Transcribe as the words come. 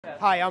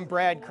Hi, I'm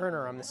Brad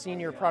Koerner. I'm the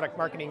Senior Product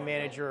Marketing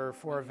Manager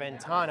for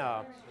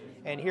Ventana.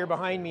 And here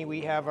behind me we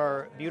have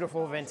our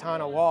beautiful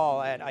Ventana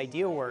wall at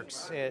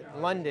Idealworks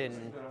at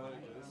London,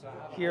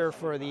 here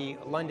for the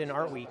London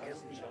Art Week.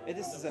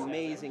 This is an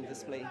amazing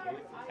display,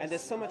 and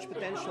there's so much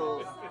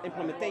potential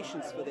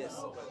implementations for this.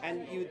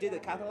 And you did a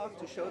catalog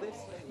to show this?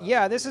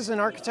 Yeah, this is an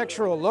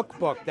architectural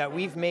lookbook that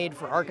we've made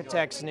for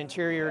architects and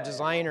interior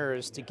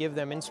designers to give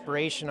them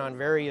inspiration on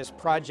various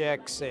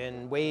projects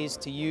and ways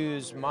to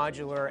use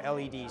modular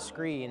LED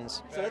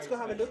screens. So let's go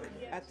have a look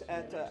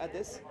at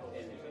this.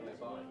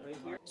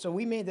 So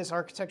we made this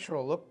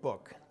architectural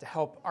lookbook to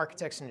help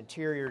architects and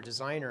interior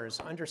designers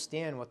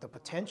understand what the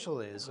potential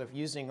is of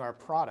using our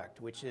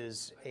product, which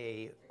is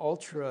a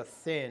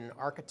ultra-thin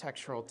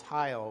architectural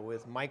tile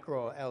with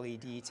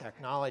micro-LED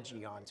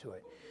technology onto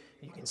it.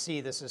 You can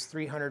see this is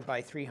 300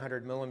 by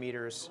 300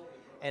 millimeters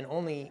and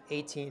only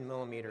 18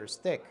 millimeters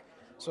thick.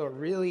 So it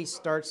really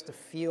starts to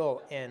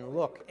feel and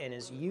look and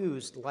is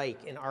used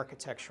like an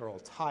architectural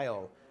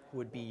tile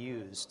would be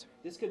used.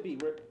 This could be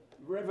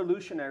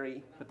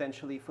revolutionary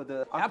potentially for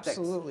the architects.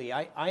 Absolutely.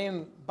 I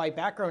am, by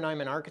background, I'm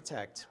an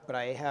architect, but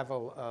I have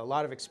a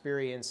lot of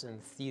experience in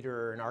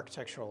theater and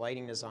architectural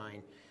lighting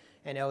design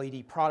and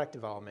LED product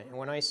development. And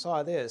when I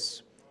saw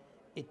this,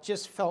 it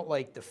just felt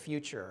like the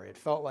future. It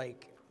felt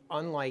like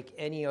unlike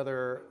any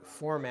other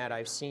format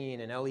I've seen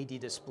in LED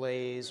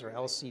displays or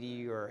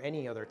LCD or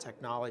any other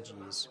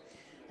technologies.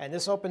 And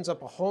this opens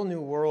up a whole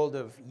new world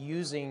of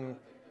using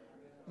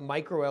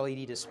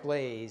micro-LED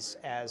displays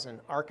as an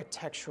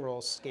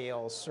architectural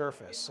scale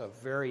surface of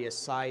various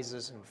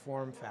sizes and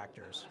form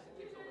factors.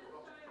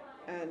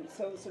 And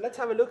so let's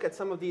have a look at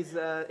some of these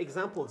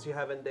examples you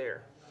have in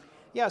there.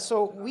 Yeah,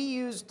 so we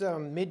used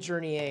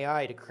Midjourney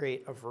AI to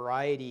create a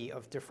variety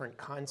of different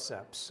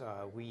concepts.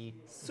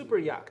 Super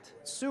yacht.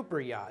 Super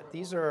yacht.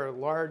 These are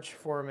large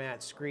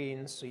format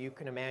screens, so you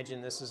can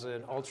imagine this is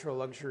an ultra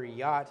luxury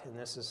yacht, and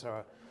this is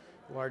a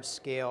large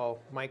scale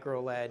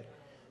micro-LED.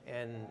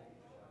 And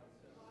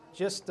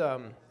just,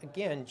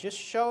 again, just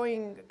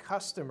showing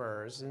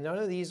customers, none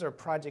of these are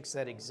projects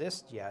that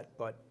exist yet,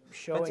 but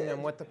showing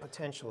them what the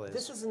potential is.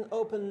 This is an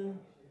open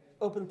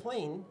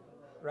plane,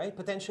 right?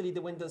 Potentially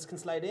the windows can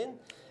slide in.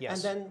 Yes.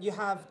 And then you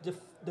have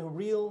the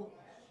real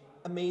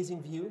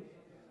amazing view,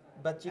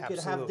 but you could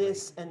have Absolutely.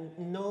 this and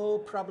no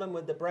problem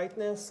with the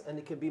brightness, and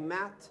it could be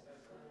matte.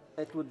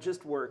 It would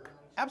just work.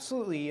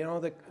 Absolutely. You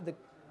know,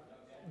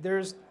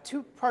 there's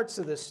two parts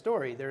of this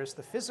story. There's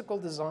the physical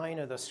design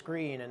of the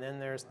screen, and then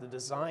there's the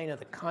design of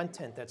the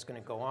content that's going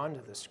to go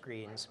onto the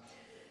screens.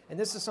 And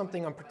this is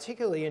something I'm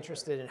particularly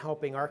interested in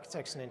helping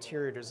architects and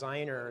interior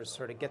designers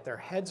sort of get their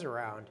heads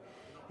around,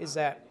 is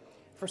that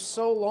for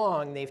so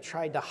long they've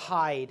tried to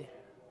hide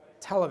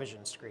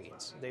television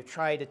screens. They've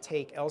tried to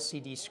take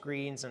LCD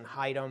screens and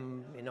hide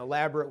them in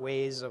elaborate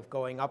ways of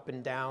going up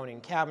and down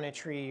in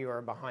cabinetry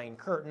or behind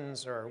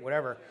curtains or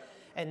whatever.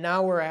 And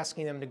now we're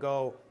asking them to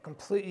go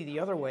completely the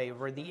other way,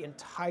 where the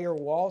entire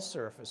wall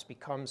surface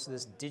becomes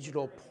this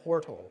digital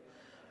portal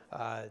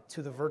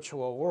to the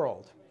virtual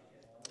world.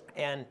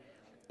 And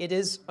it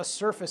is a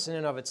surface in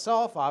and of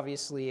itself.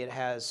 Obviously, it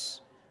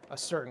has a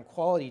certain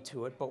quality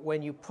to it, but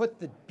when you put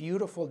the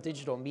beautiful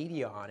digital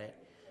media on it,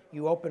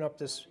 you open up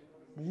this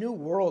new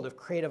world of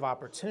creative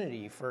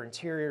opportunity for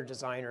interior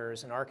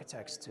designers and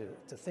architects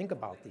to think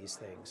about these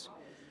things.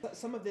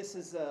 Some of this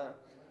is,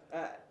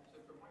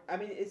 I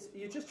mean,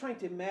 you're just trying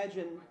to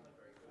imagine.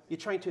 You're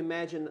trying to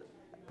imagine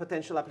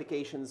potential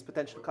applications,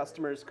 potential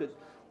customers could.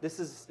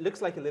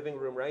 Looks like a living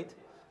room, right?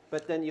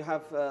 But then you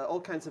have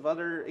all kinds of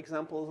other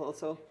examples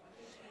also.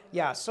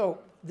 Yeah. So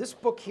this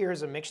book here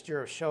is a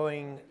mixture of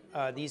showing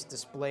these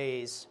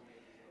displays.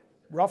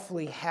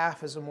 Roughly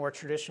half is a more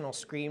traditional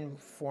screen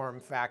form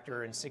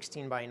factor in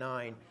 16 by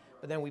 9.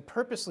 But then we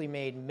purposely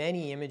made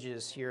many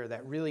images here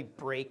that really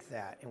break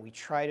that, and we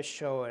try to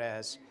show it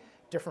as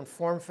different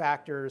form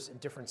factors and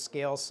different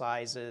scale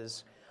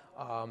sizes,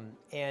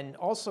 and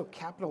also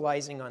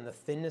capitalizing on the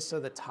thinness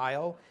of the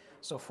tile.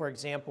 So for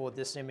example, with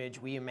this image,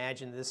 we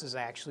imagine this is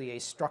actually a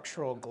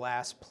structural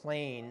glass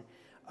plane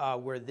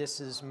where this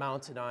is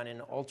mounted on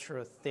an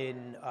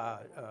ultra-thin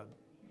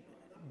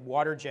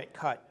water jet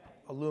cut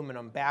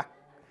aluminum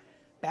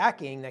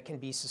backing that can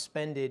be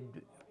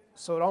suspended,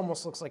 so it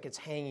almost looks like it's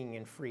hanging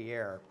in free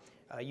air.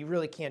 You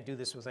really can't do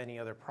this with any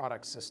other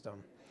product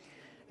system.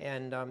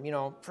 And you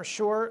know, for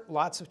sure,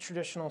 lots of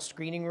traditional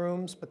screening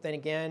rooms, but then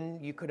again,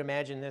 you could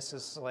imagine this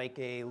as like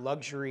a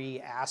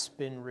luxury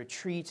Aspen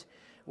retreat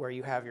where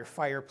you have your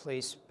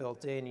fireplace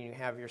built in and you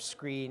have your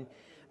screen.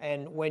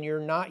 And when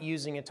you're not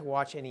using it to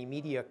watch any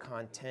media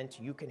content,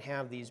 you can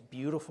have these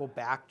beautiful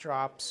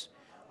backdrops.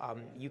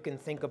 You can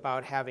think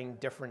about having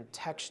different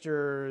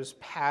textures,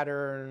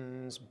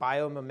 patterns,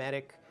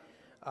 biomimetic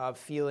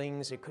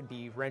feelings. It could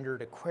be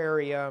rendered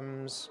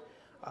aquariums.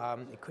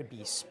 It could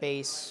be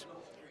space.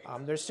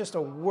 There's just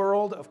a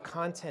world of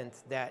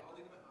content that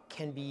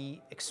can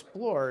be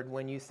explored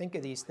when you think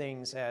of these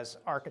things as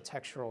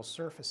architectural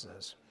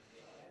surfaces.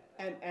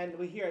 And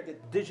we're here at the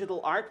Digital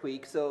Art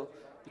Week, so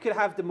you could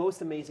have the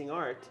most amazing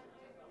art,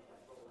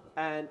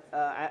 and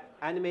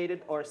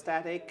animated or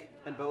static,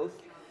 and both?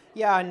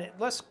 Yeah, and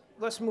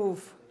let's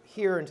move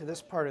here into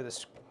this part of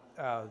this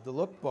the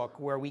lookbook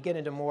where we get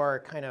into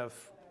more kind of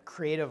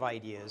creative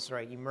ideas,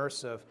 right?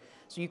 Immersive.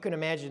 So you can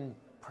imagine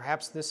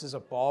perhaps this is a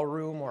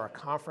ballroom or a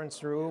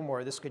conference room,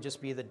 or this could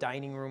just be the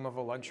dining room of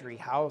a luxury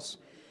house.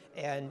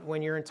 And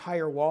when your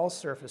entire wall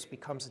surface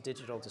becomes a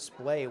digital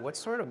display, what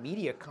sort of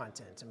media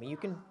content? I mean, you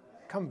can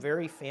become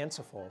very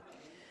fanciful.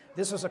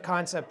 This was a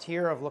concept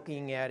here of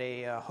looking at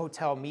a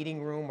hotel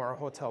meeting room or a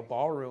hotel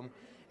ballroom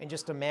and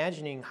just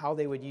imagining how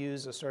they would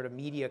use a sort of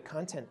media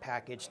content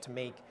package to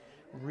make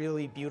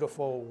really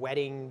beautiful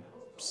wedding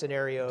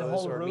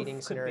scenarios or meeting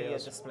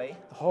scenarios. The whole roof could be a display.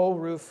 The whole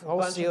roof,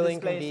 whole ceiling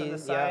could be on the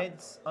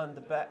sides, on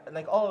the back,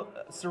 like all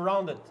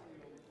surrounded.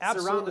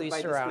 Absolutely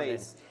surrounded.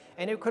 Displays.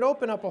 And it could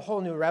open up a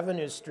whole new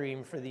revenue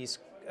stream for these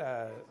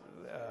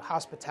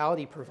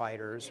hospitality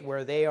providers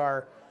where they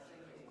are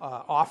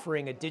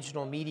offering a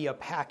digital media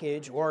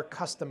package or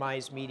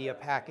customized media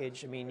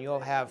package. I mean, you'll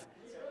have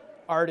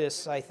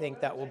artists, I think,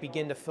 that will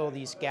begin to fill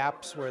these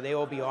gaps where they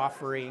will be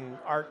offering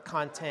art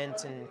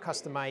content and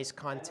customized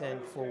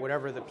content for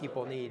whatever the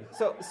people need.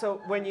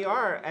 So when you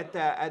are at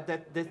that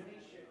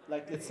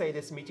like let's say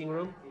this meeting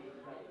room,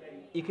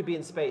 you could be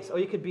in space or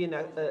you could be in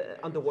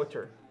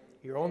underwater.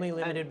 You're only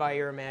limited by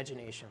your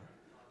imagination.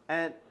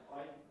 And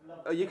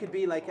you could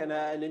be like in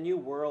a new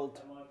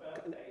world,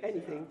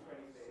 anything.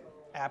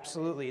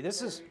 Absolutely.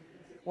 This is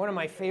one of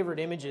my favorite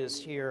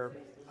images here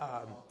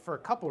for a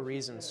couple of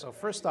reasons. So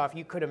first off,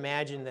 you could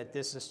imagine that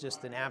this is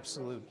just an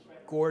absolute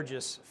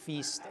gorgeous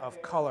feast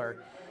of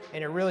color,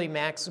 and it really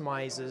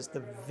maximizes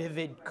the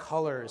vivid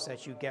colors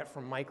that you get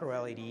from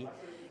microLED.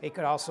 It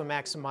could also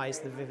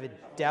maximize the vivid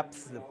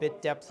depth, the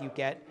bit depth you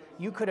get.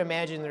 You could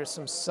imagine there's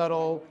some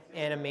subtle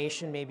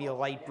animation, maybe a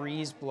light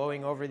breeze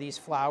blowing over these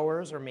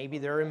flowers, or maybe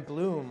they're in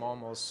bloom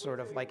almost,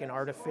 sort of like an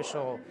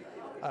artificial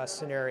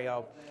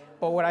scenario.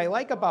 But what I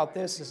like about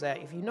this is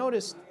that if you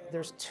notice,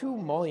 there's two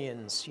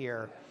mullions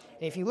here.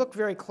 And if you look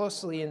very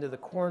closely into the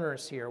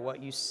corners here,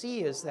 what you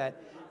see is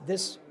that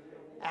this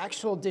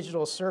actual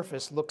digital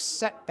surface looks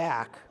set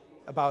back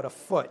about a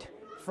foot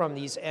from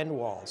these end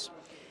walls.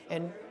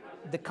 And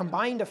the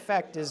combined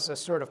effect is a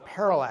sort of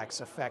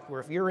parallax effect, where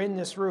if you're in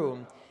this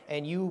room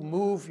and you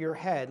move your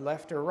head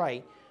left or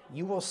right,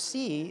 you will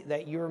see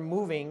that you're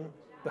moving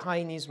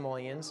behind these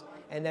mullions,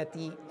 and that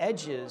the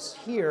edges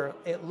here,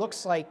 it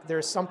looks like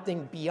there's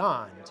something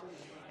beyond.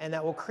 And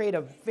that will create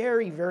a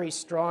very, very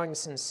strong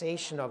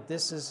sensation of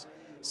this is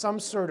some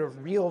sort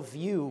of real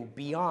view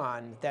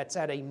beyond that's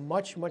at a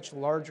much, much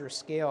larger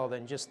scale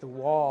than just the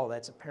wall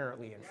that's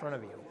apparently in front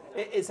of you.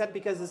 Is that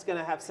because it's going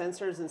to have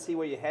sensors and see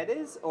where your head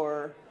is,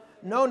 or?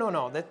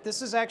 No.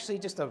 This is actually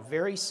just a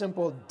very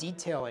simple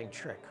detailing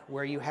trick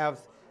where you have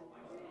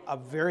a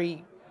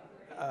very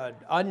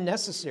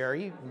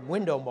unnecessary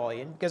window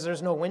mullion, because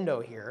there's no window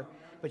here,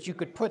 but you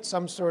could put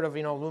some sort of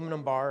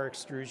aluminum bar or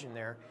extrusion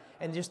there,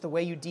 and just the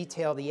way you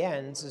detail the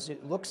ends is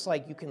it looks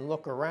like you can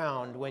look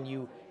around. When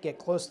you get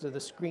close to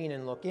the screen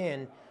and look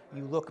in,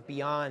 you look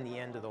beyond the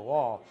end of the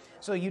wall.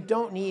 So you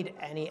don't need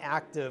any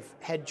active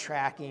head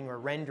tracking or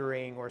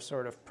rendering or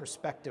sort of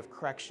perspective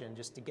correction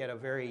just to get a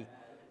very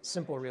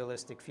simple,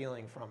 realistic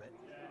feeling from it.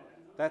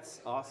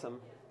 That's awesome.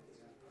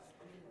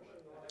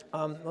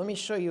 Let me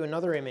show you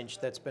another image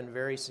that's been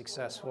very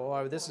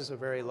successful. This is a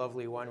very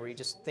lovely one where you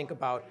just think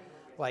about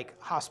like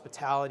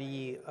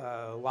hospitality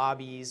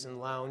lobbies and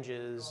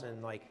lounges,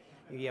 and like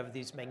you have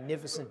these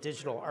magnificent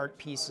digital art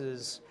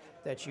pieces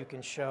that you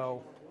can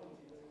show.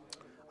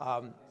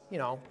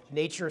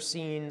 Nature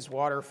scenes,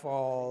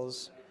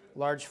 waterfalls,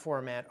 large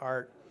format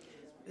art.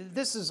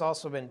 This has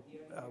also been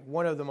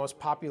one of the most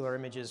popular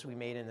images we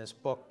made in this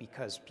book,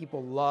 because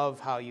people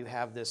love how you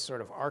have this sort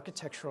of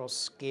architectural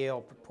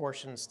scale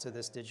proportions to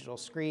this digital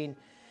screen.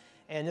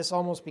 And this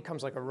almost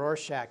becomes like a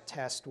Rorschach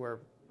test where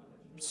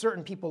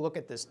certain people look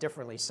at this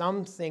differently.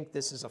 Some think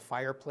this is a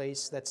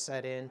fireplace that's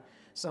set in.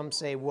 Some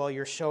say, well,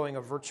 you're showing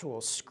a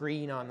virtual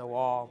screen on the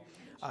wall.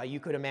 You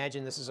could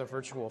imagine this is a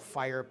virtual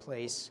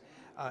fireplace.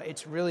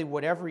 It's really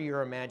whatever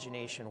your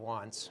imagination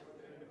wants.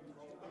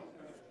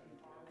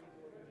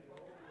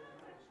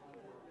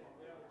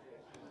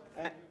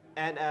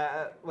 And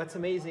what's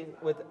amazing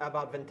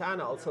about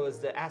Ventana also is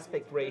the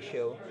aspect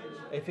ratio.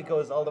 If it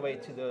goes all the way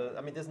to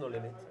there's no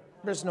limit.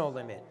 There's no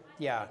limit,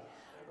 yeah.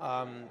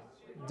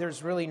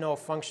 There's really no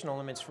functional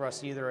limits for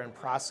us either in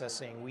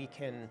processing. We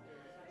can,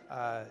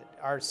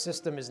 our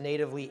system is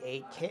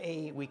natively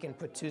 8K. We can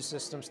put two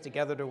systems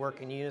together to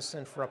work in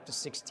unison for up to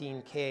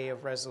 16K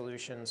of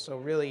resolution. So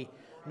really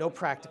no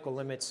practical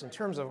limits in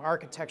terms of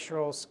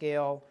architectural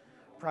scale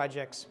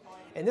projects.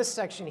 And this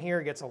section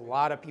here gets a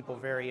lot of people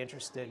very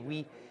interested.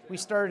 We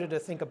started to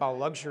think about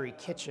luxury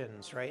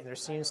kitchens, right? And there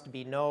seems to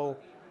be no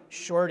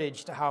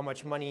shortage to how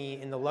much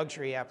money in the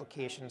luxury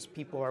applications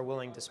people are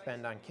willing to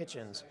spend on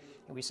kitchens.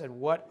 And we said,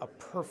 what a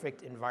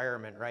perfect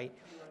environment, right?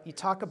 You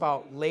talk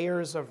about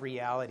layers of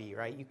reality,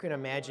 right? You can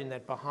imagine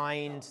that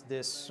behind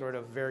this sort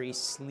of very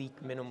sleek,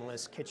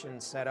 minimalist kitchen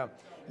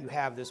setup, you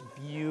have this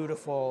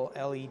beautiful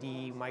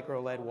LED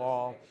microLED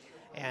wall,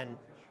 and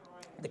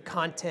the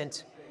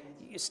content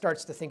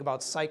starts to think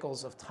about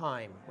cycles of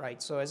time,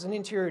 right? So as an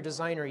interior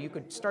designer, you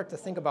could start to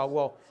think about,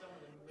 well,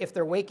 if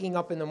they're waking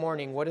up in the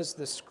morning, what does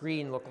the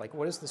screen look like?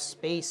 What does the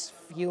space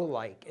feel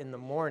like in the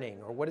morning?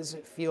 Or what does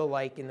it feel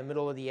like in the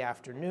middle of the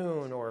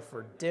afternoon or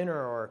for dinner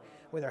or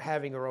when they're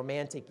having a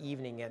romantic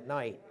evening at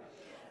night?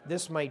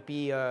 This might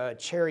be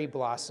cherry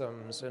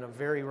blossoms in a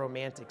very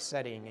romantic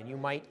setting, and you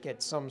might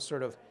get some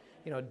sort of,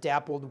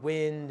 dappled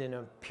wind and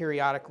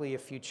periodically a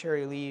few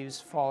cherry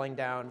leaves falling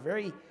down.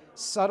 Very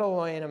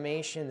subtle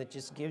animation that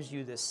just gives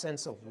you this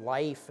sense of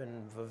life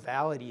and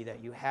vitality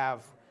that you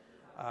have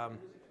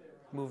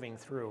moving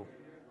through.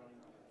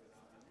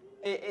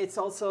 It's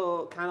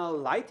also kind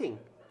of lighting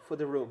for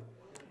the room.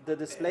 The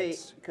display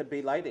could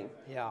be lighting.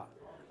 Yeah.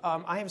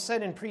 I have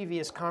said in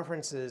previous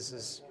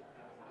conferences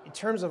in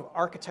terms of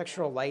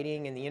architectural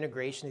lighting and the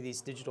integration of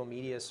these digital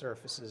media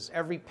surfaces,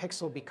 every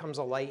pixel becomes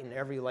a light and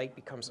every light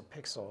becomes a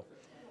pixel.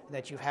 And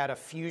that you've had a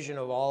fusion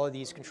of all of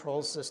these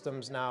control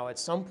systems now. At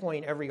some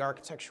point, every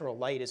architectural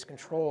light is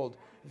controlled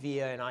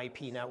via an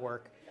IP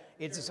network.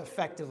 It's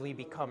effectively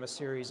become a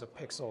series of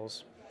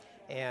pixels.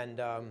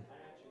 And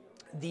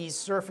these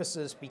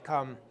surfaces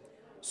become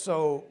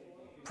so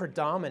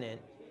predominant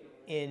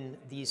in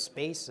these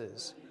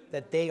spaces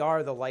that they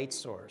are the light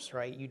source,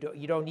 right? You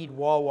don't need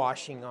wall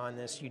washing on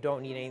this. You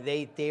don't need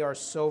any. They are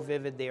so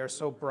vivid. They are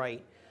so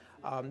bright.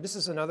 This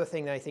is another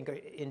thing that I think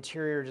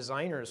interior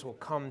designers will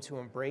come to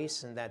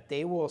embrace, in that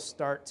they will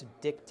start to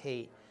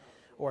dictate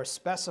or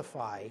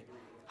specify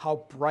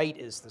how bright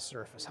is the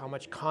surface, how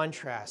much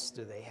contrast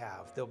do they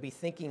have. They'll be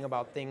thinking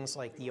about things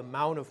like the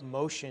amount of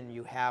motion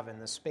you have in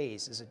the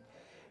space. Is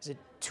it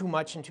too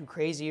much and too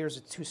crazy, or is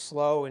it too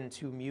slow and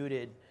too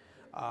muted?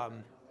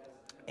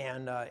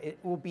 It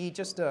will be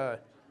just an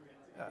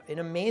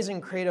amazing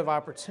creative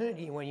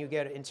opportunity when you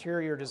get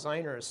interior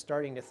designers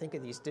starting to think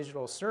of these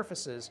digital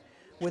surfaces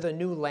with a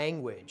new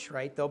language,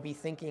 right? They'll be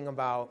thinking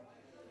about,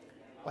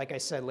 like I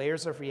said,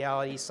 layers of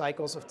reality,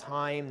 cycles of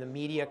time, the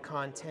media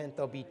content.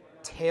 They'll be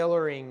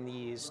tailoring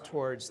these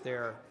towards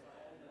their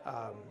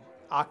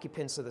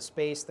occupants of the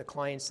space, the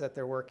clients that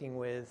they're working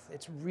with.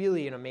 It's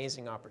really an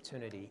amazing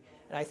opportunity.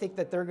 And I think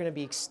that they're going to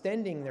be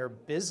extending their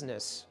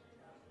business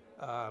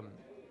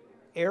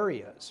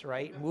areas,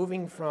 right?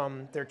 Moving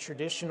from their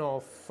traditional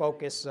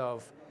focus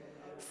of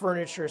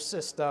furniture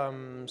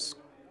systems,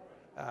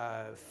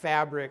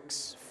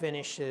 fabrics,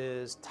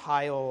 finishes,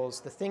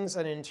 tiles, the things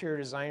that an interior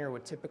designer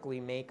would typically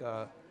make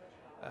a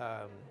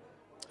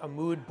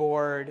mood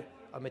board,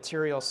 a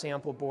material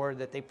sample board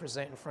that they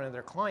present in front of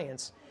their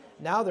clients.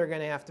 Now they're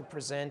going to have to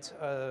present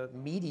a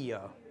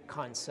media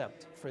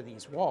concept for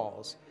these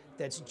walls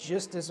that's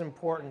just as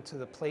important to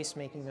the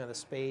placemaking of the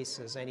space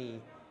as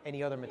any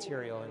other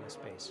material in the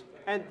space.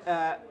 And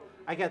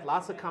I get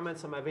lots of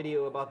comments on my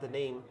video about the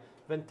name.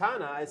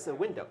 Ventana is a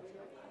window.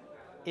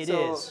 It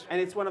is.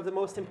 And it's one of the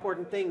most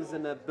important things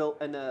in a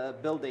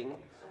building.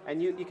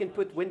 And you can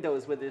put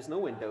windows where there's no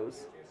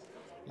windows.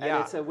 Yeah.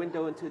 And it's a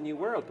window into a new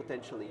world,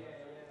 potentially.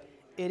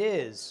 It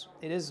is.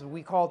 It is.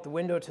 We call it the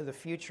window to the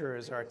future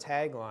is our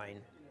tagline.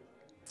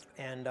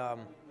 And,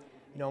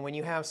 when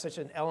you have such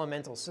an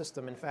elemental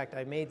system, in fact,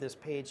 I made this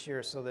page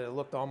here so that it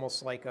looked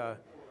almost like a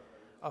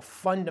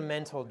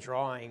fundamental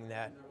drawing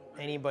that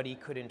anybody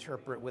could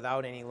interpret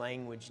without any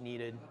language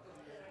needed.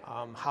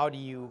 How do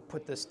you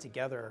put this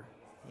together?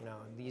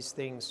 These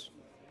things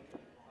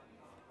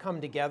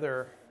come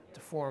together to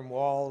form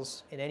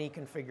walls in any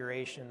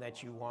configuration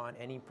that you want,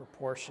 any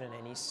proportion,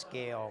 any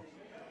scale.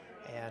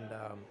 And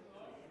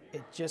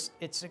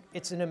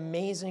it's an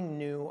amazing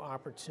new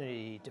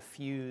opportunity to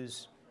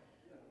fuse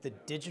the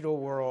digital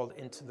world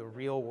into the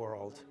real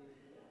world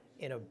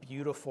in a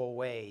beautiful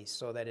way,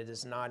 so that it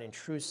is not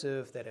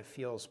intrusive, that it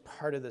feels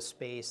part of the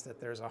space, that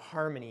there's a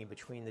harmony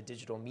between the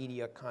digital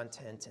media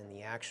content and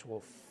the actual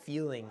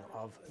feeling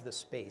of the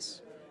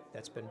space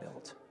that's been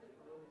built.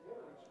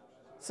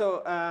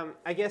 So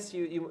I guess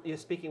you're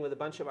speaking with a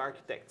bunch of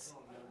architects,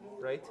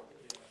 right?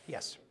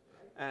 Yes.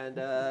 And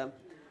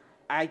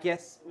I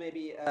guess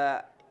maybe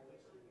a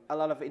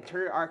lot of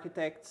interior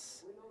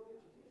architects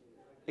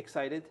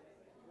excited.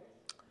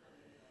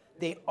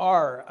 They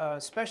are,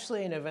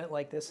 especially an event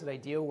like this at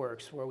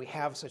Idealworks, where we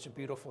have such a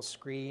beautiful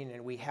screen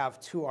and we have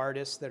two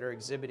artists that are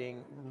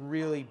exhibiting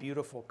really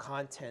beautiful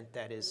content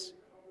that is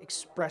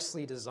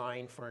expressly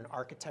designed for an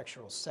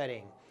architectural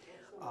setting.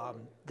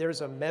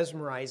 There's a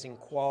mesmerizing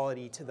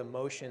quality to the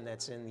motion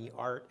that's in the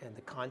art and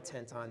the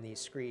content on these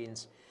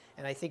screens.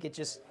 And I think it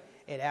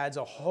adds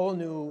a whole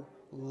new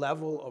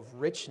level of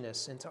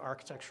richness into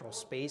architectural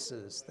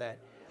spaces that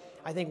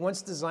I think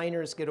once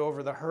designers get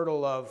over the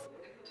hurdle of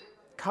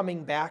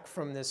coming back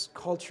from this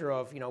culture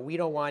of, we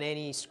don't want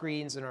any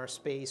screens in our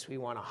space, we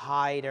want to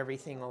hide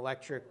everything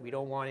electric, we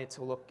don't want it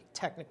to look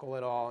technical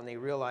at all, and they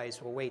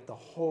realize, well, wait, the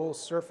whole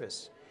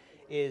surface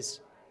is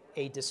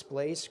a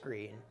display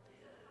screen.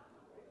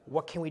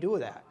 What can we do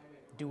with that?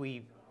 Do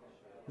we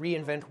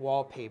reinvent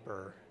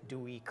wallpaper? Do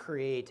we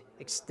create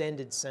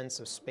extended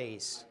sense of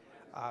space?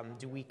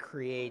 Do we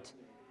create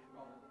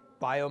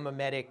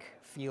biomimetic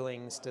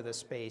feelings to the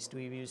space? Do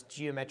we use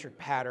geometric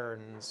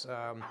patterns?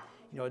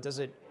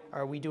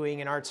 Are we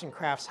doing an arts and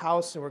crafts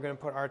house and we're going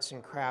to put arts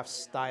and crafts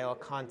style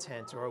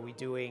content? Or are we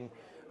doing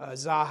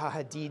Zaha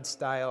Hadid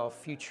style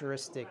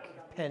futuristic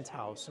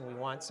penthouse and we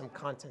want some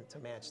content to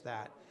match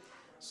that?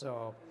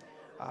 So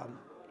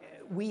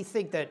we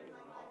think that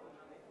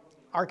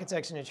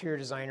architects and interior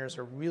designers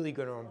are really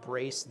going to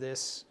embrace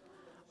this.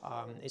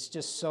 It's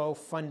just so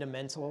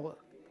fundamental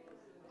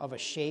of a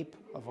shape,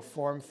 of a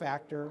form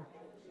factor,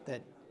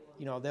 that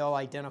they'll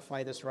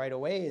identify this right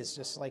away. It's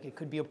just like it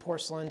could be a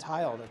porcelain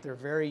tile that they're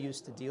very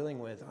used to dealing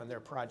with on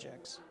their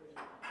projects.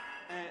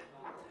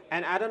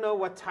 And I don't know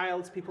what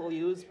tiles people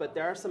use, but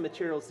there are some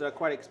materials that are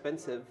quite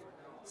expensive.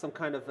 Some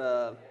kind of,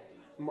 I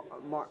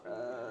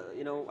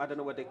don't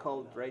know what they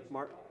called, right?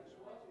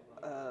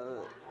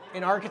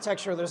 In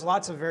architecture, there's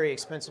lots of very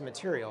expensive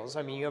materials.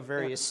 I mean, you have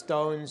various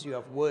stones, you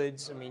have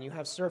woods. I mean, you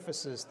have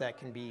surfaces that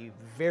can be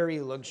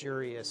very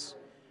luxurious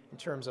in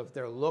terms of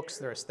their looks,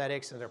 their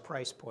aesthetics, and their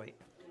price point.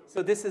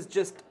 So this is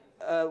just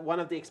one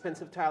of the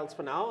expensive tiles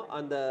for now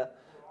on the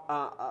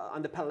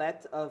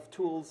palette of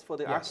tools for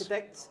the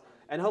architects,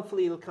 and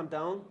hopefully it'll come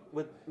down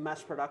with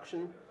mass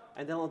production,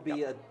 and then it'll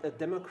be a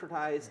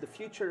democratized. The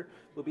future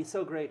will be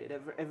so great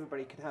that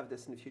everybody can have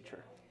this in the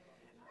future.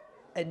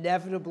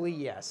 Inevitably,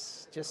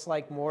 yes. Just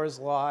like Moore's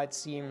Law, it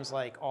seems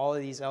like all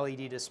of these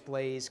LED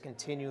displays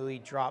continually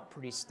drop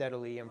pretty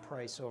steadily in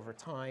price over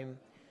time.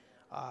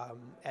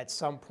 At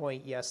some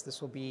point, yes,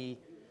 this will be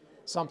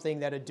something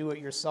that a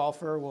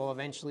do-it-yourselfer will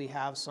eventually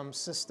have some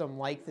system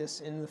like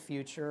this in the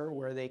future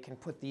where they can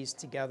put these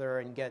together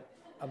and get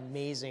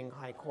amazing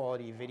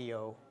high-quality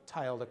video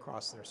tiled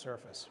across their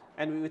surface.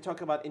 And we would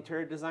talk about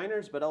interior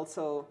designers, but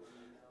also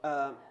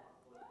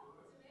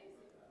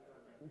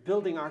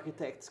building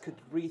architects could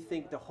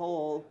rethink the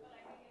whole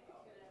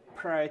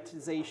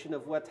prioritization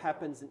of what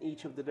happens in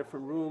each of the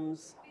different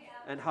rooms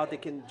and how they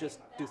can just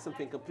do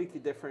something completely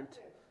different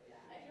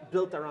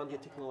built around your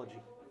technology.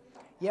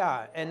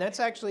 Yeah, and that's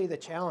actually the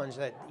challenge,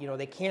 that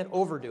they can't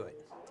overdo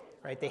it,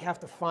 right? They have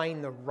to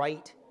find the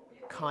right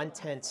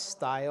content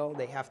style.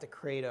 They have to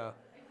create an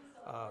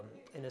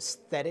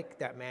aesthetic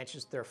that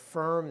matches their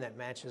firm, that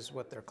matches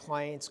what their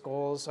clients'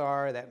 goals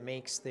are, that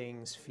makes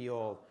things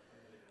feel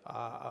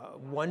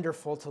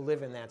wonderful to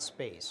live in that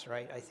space,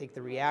 right? I think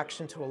the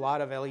reaction to a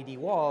lot of LED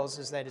walls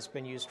is that it's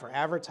been used for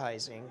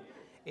advertising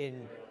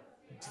in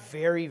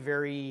very,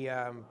 very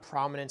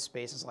prominent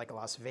spaces like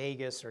Las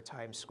Vegas or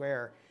Times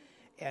Square.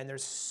 And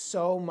there's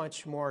so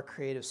much more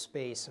creative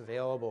space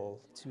available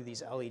to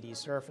these LED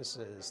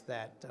surfaces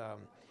that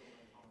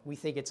we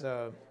think it's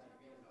a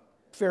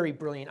very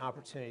brilliant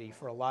opportunity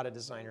for a lot of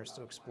designers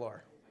to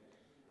explore.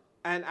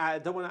 And I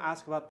don't want to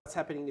ask about what's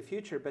happening in the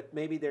future, but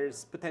maybe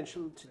there's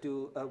potential to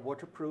do a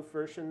waterproof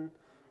version.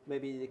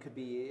 Maybe it could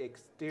be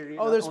exterior,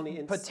 oh, not there's only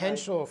inside.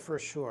 Potential for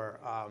sure.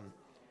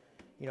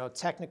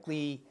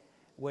 Technically,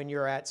 when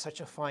you're at such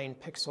a fine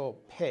pixel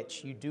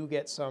pitch, you do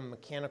get some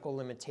mechanical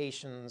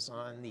limitations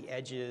on the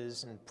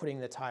edges and putting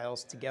the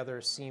tiles together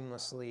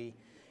seamlessly.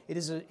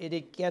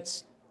 It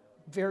gets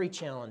very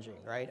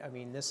challenging, right? I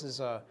mean, this is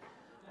a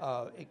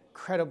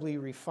incredibly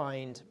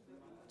refined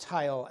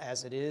tile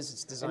as it is.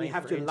 It's designed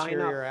for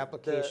interior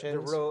applications. The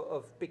row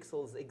of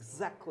pixels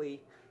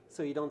exactly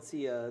so you don't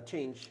see a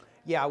change.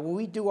 Yeah, well,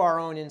 we do our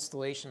own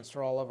installations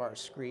for all of our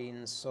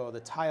screens. So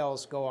the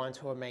tiles go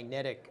onto a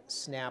magnetic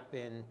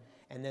snap-in,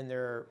 and then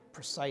they're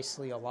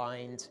precisely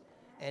aligned,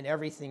 and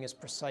everything is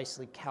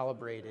precisely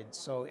calibrated.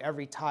 So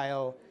every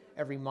tile,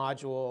 every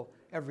module,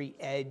 every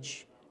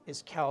edge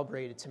is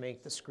calibrated to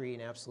make the screen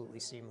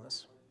absolutely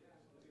seamless.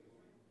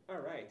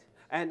 All right.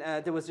 And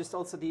there was just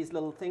also these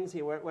little things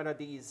here. What are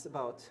these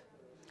about?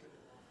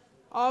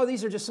 Oh,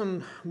 these are just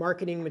some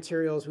marketing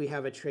materials we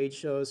have at trade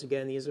shows.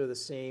 Again, these are the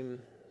same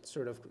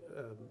sort of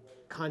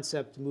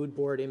concept mood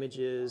board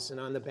images. And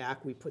on the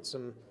back, we put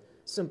some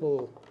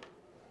simple,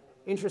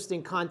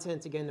 interesting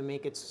content, again, to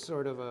make it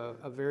sort of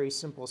a very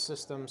simple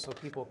system so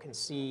people can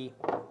see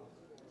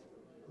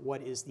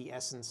what is the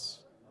essence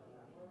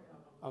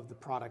of the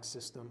product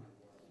system.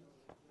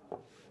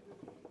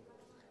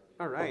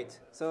 All right.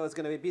 So it's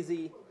going to be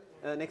busy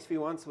next few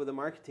months with the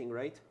marketing,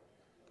 right?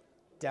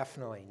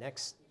 Definitely.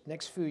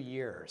 Next few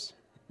years.